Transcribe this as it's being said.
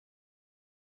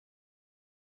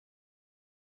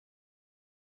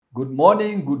Good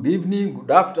morning, good evening,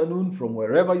 good afternoon from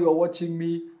wherever you are watching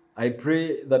me. I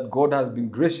pray that God has been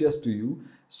gracious to you.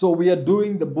 So, we are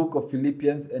doing the book of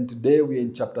Philippians, and today we are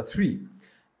in chapter 3.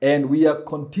 And we are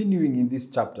continuing in this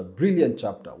chapter. Brilliant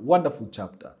chapter, wonderful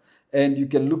chapter. And you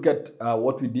can look at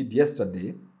what we did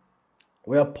yesterday,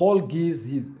 where Paul gives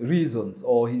his reasons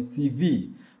or his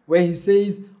CV, where he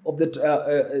says of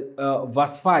the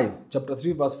verse 5, chapter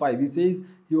 3, verse 5, he says,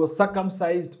 he was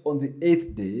circumcised on the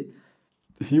 8th day.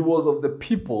 He was of the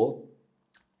people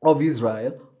of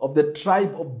Israel, of the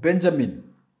tribe of Benjamin.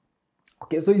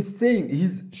 Okay, so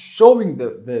he's showing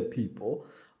the people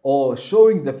or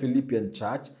showing the Philippian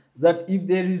church that if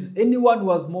there is anyone who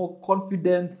has more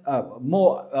confidence,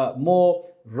 more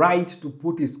right to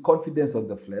put his confidence on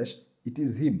the flesh, it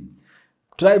is him.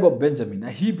 Tribe of Benjamin,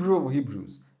 a Hebrew of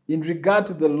Hebrews. In regard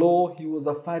to the law, he was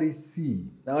a Pharisee.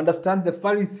 Now understand, the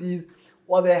Pharisees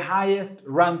were the highest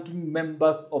ranking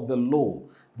members of the law.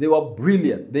 They were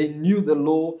brilliant. They knew the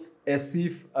law as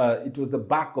if it was the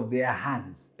back of their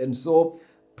hands. And so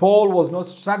Paul was not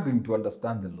struggling to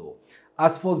understand the law.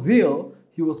 As for zeal,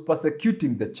 he was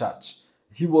persecuting the church.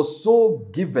 He was so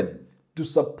given to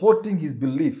supporting his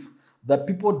belief that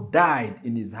people died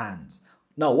in his hands.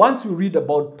 Now, once you read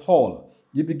about Paul,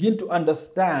 you begin to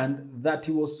understand that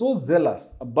he was so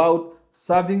zealous about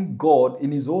serving God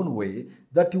in his own way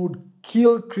that he would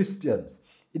kill Christians.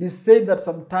 It is said that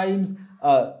sometimes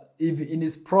if in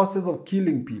his process of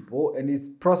killing people and his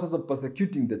process of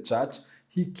persecuting the church,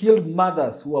 he killed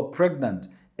mothers who were pregnant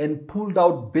and pulled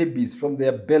out babies from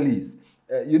their bellies,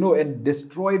 and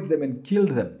destroyed them and killed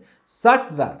them, such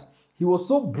that he was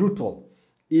so brutal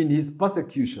in his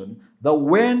persecution that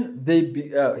when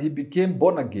he became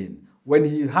born again, when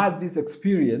he had this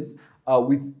experience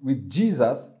with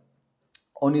Jesus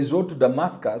on his road to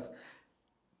Damascus,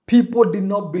 people did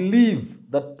not believe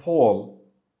that Paul,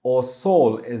 or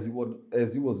Saul as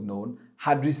he was known,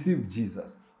 had received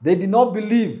Jesus. They did not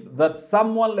believe that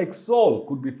someone like Saul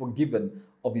could be forgiven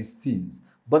of his sins.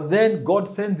 But then God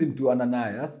sends him to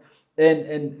Ananias,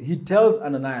 and he tells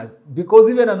Ananias, because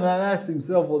even Ananias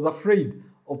himself was afraid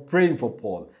of praying for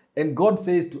Paul. And God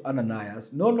says to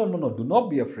Ananias, no, do not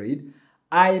be afraid.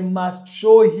 I must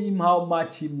show him how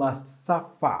much he must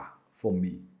suffer for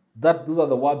me. Those are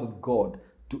the words of God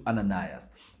to Ananias.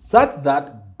 Such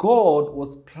that God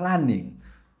was planning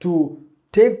to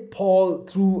take Paul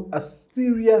through a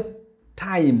serious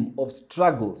time of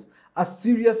struggles, a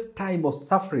serious time of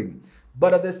suffering.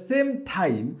 But at the same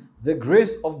time, the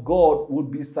grace of God would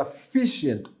be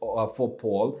sufficient for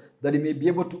Paul that he may be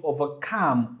able to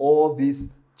overcome all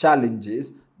these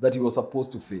challenges that he was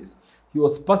supposed to face. He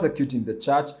was persecuting the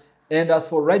church, and as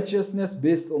for righteousness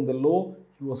based on the law,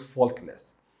 he was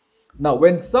faultless. Now,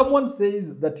 when someone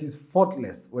says that he's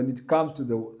faultless when it comes to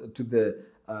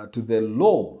the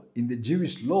law, in the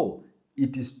Jewish law,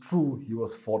 it is true, he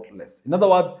was faultless. In other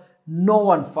words, no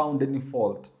one found any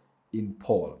fault in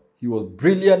Paul. He was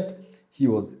brilliant, he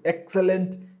was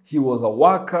excellent, he was a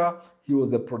worker, he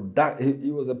was a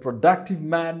productive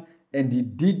man, and he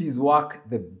did his work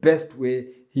the best way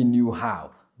he knew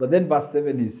how. But then verse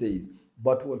 7 he says,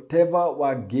 but whatever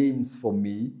were gains for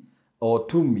me or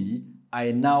to me,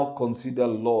 I now consider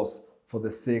loss for the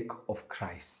sake of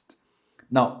Christ.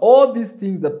 Now, all these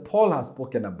things that Paul has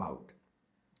spoken about,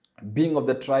 being of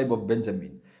the tribe of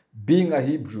Benjamin, being a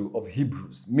Hebrew of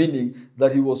Hebrews, meaning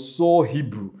that he was so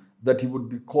Hebrew that he would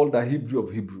be called a Hebrew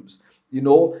of Hebrews,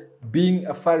 being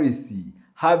a Pharisee,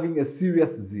 having a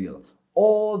serious zeal,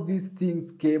 all these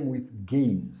things came with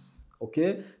gains,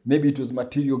 okay? Maybe it was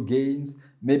material gains,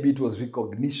 maybe it was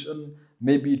recognition,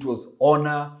 maybe it was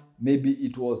honor, maybe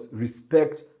it was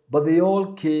respect, but they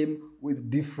all came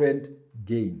with different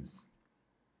gains,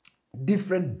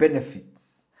 different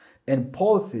benefits. And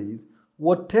Paul says,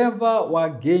 whatever were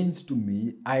gains to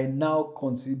me, I now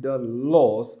consider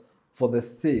loss for the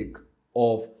sake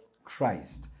of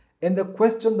Christ. And the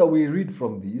question that we read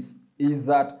from this is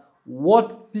that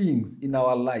what things in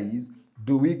our lives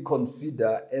do we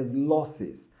consider as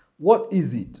losses? What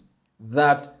is it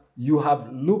that you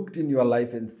have looked in your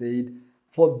life and said,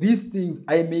 for these things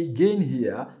I may gain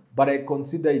here, but I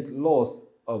consider it loss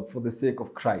for the sake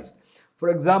of Christ? For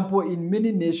example, in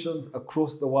many nations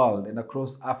across the world and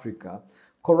across Africa,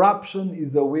 corruption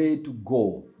is the way to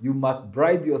go. You must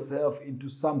bribe yourself into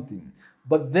something.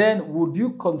 But then would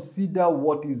you consider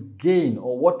what is gain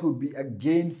or what would be a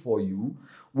gain for you?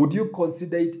 Would you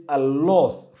consider it a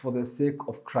loss for the sake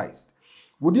of Christ?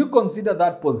 Would you consider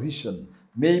that position?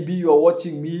 Maybe you are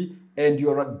watching me and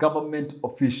you're a government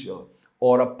official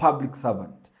or a public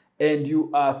servant and you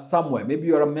are somewhere. Maybe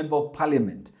you're a member of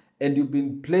parliament and you've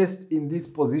been placed in this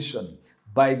position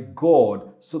by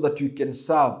God so that you can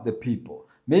serve the people.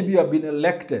 Maybe you have been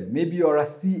elected. Maybe you are a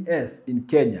CS in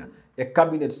Kenya, a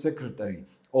cabinet secretary,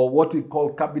 or what we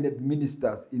call cabinet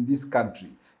ministers in this country.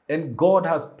 And God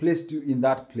has placed you in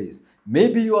that place.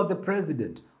 Maybe you are the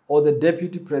president or the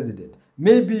deputy president.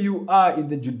 Maybe you are in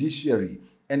the judiciary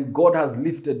and God has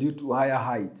lifted you to higher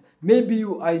heights. Maybe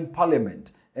you are in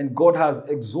parliament and God has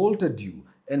exalted you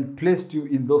and placed you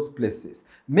in those places.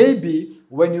 Maybe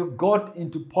when you got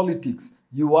into politics,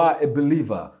 you are a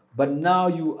believer, but now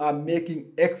you are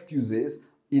making excuses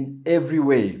in every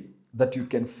way that you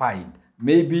can find.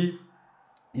 Maybe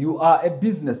you are a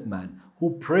businessman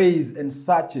who prays and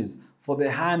searches for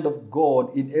the hand of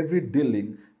God in every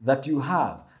dealing that you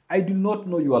have. I do not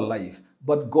know your life,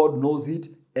 but God knows it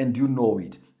and you know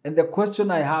it. And the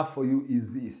question I have for you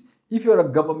is this. If you're a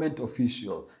government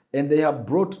official and they have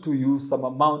brought to you some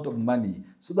amount of money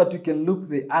so that you can look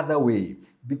the other way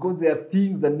because there are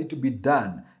things that need to be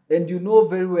done, and you know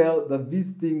very well that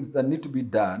these things that need to be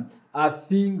done are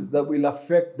things that will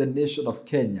affect the nation of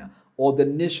Kenya or the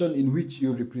nation in which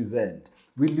you represent,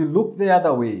 will you look the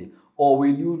other way or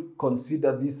will you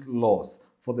consider this loss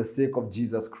for the sake of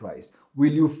Jesus Christ?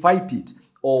 Will you fight it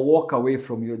or walk away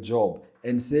from your job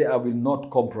and say, I will not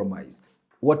compromise?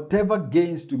 Whatever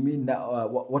gains to me now,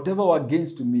 whatever were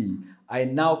gains to me, I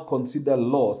now consider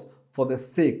loss for the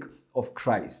sake of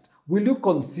Christ. Will you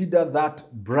consider that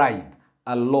bribe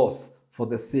a loss for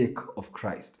the sake of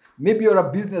Christ? Maybe you're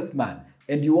a businessman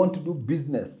and you want to do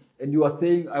business and you are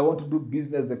saying, I want to do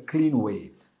business a clean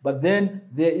way. But then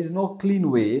there is no clean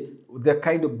way, the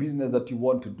kind of business that you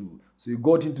want to do. So you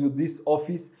got into this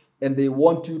office and they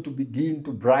want you to begin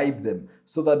to bribe them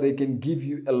so that they can give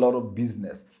you a lot of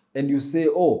business. And you say,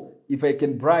 oh, if I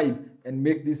can bribe and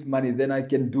make this money, then I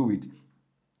can do it.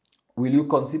 Will you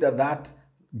consider that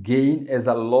gain as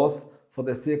a loss for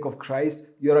the sake of Christ?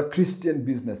 You're a Christian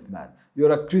businessman.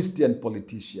 You're a Christian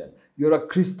politician. You're a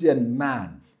Christian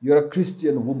man. You're a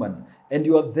Christian woman. And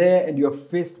you are there and you're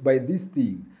faced by these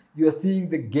things. You are seeing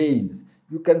the gains.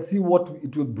 You can see what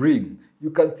it will bring.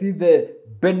 You can see the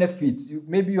benefits.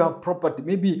 Maybe you have property.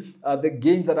 Maybe the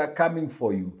gains that are coming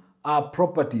for you are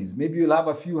properties. Maybe you'll have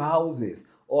a few houses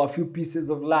or a few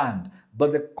pieces of land.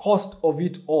 But the cost of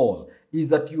it all is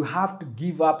that you have to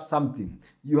give up something.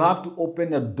 You have to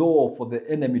open a door for the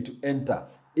enemy to enter,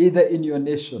 either in your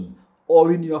nation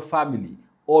or in your family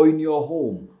or in your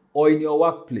home or in your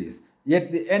workplace.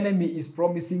 Yet the enemy is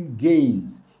promising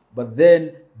gains. But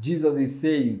then Jesus is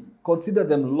saying, consider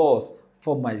them loss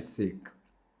for my sake.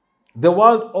 The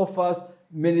world offers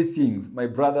many things, my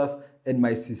brothers and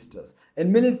my sisters.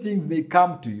 And many things may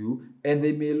come to you and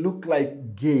they may look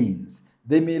like gains.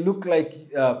 They may look like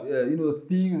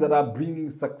things that are bringing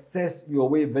success your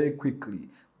way very quickly.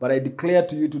 But I declare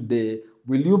to you today,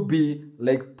 will you be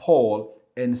like Paul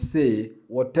and say,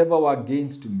 whatever were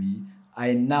gains to me,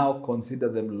 I now consider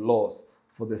them loss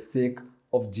for the sake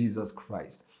of Jesus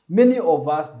Christ. Many of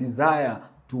us desire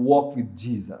to walk with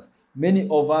Jesus. Many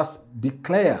of us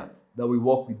declare that we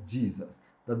walk with Jesus,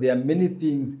 that there are many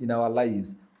things in our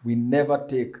lives we never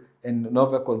take and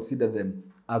never consider them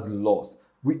as loss.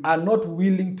 We are not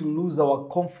willing to lose our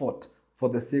comfort for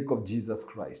the sake of Jesus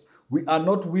Christ. We are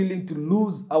not willing to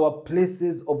lose our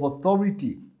places of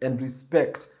authority and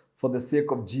respect for the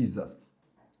sake of Jesus.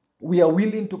 We are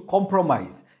willing to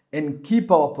compromise and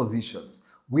keep our positions.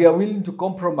 We are willing to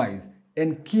compromise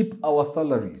and keep our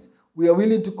salaries. We are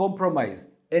willing to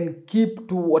compromise and keep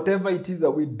to whatever it is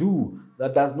that we do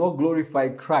that does not glorify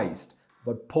Christ.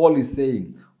 But Paul is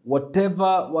saying,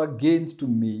 whatever were gains to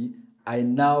me, I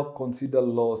now consider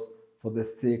loss for the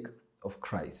sake of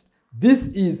Christ. This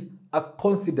is a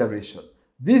consideration.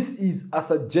 This is a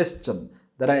suggestion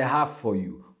that I have for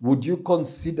you. Would you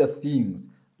consider things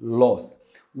loss?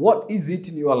 What is it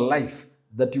in your life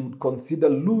that you would consider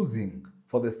losing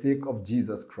for the sake of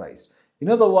Jesus Christ? In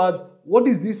other words, what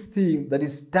is this thing that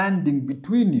is standing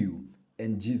between you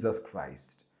and Jesus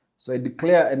Christ? So I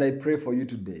declare and I pray for you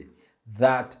today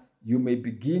that you may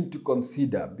begin to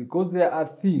consider, because there are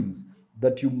things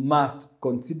that you must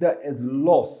consider as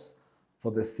loss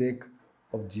for the sake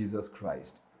of Jesus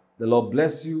Christ. The Lord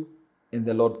bless you and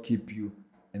the Lord keep you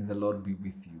and the Lord be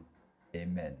with you.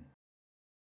 Amen.